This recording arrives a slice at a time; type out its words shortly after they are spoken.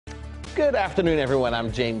Good afternoon, everyone.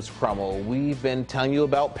 I'm James Crummell. We've been telling you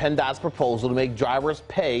about PennDOT's proposal to make drivers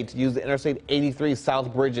pay to use the Interstate 83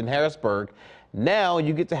 South Bridge in Harrisburg. Now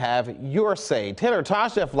you get to have your say. Taylor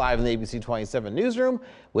Toshef live in the ABC 27 newsroom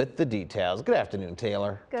with the details. Good afternoon,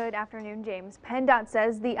 Taylor. Good afternoon, James. PennDOT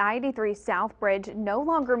says the I-83 South Bridge no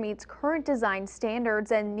longer meets current design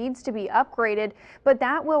standards and needs to be upgraded, but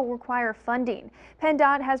that will require funding.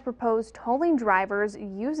 PennDOT has proposed tolling drivers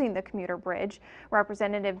using the commuter bridge.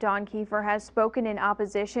 Representative Dawn Kiefer has spoken in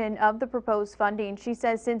opposition of the proposed funding. She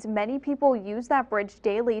says since many people use that bridge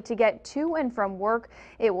daily to get to and from work,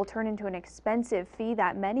 it will turn into an expensive fee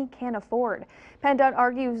that many can't afford. PennDOT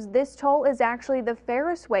argues this toll is actually the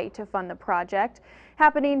fairest way to fund the project.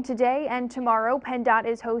 Happening today and tomorrow, PennDOT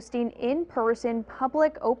is hosting in-person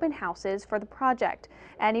public open houses for the project.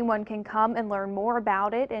 Anyone can come and learn more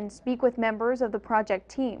about it and speak with members of the project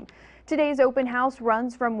team. Today's open house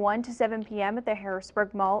runs from 1 to 7 p.m. at the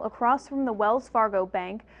Harrisburg Mall across from the Wells Fargo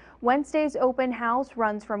Bank. Wednesday's open house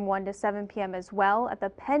runs from 1 to 7 p.m. as well at the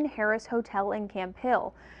Penn Harris Hotel in Camp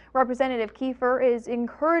Hill. Representative Kiefer is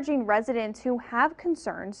encouraging residents who have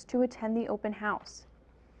concerns to attend the open house.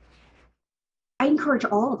 I encourage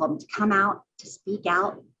all of them to come out, to speak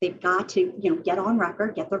out. They've got to, get on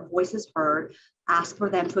record, get their voices heard, ask for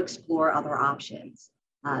them to explore other options.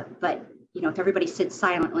 But if everybody sits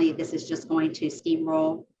silently, this is just going to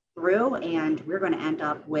steamroll through and we're going to end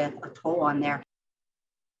up with a toll on there.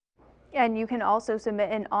 And you can also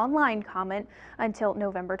submit an online comment until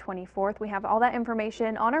November 24th. We have all that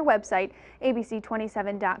information on our website,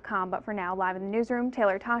 abc27.com. But for now, live in the newsroom,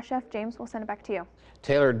 Taylor Toshef. James, we'll send it back to you.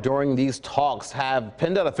 Taylor, during these talks, have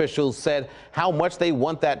PennDOT officials said how much they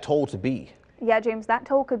want that toll to be? Yeah, James, that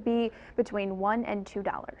toll could be between $1 and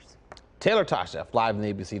 $2. Taylor Toshef, live in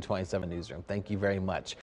the ABC 27 newsroom. Thank you very much.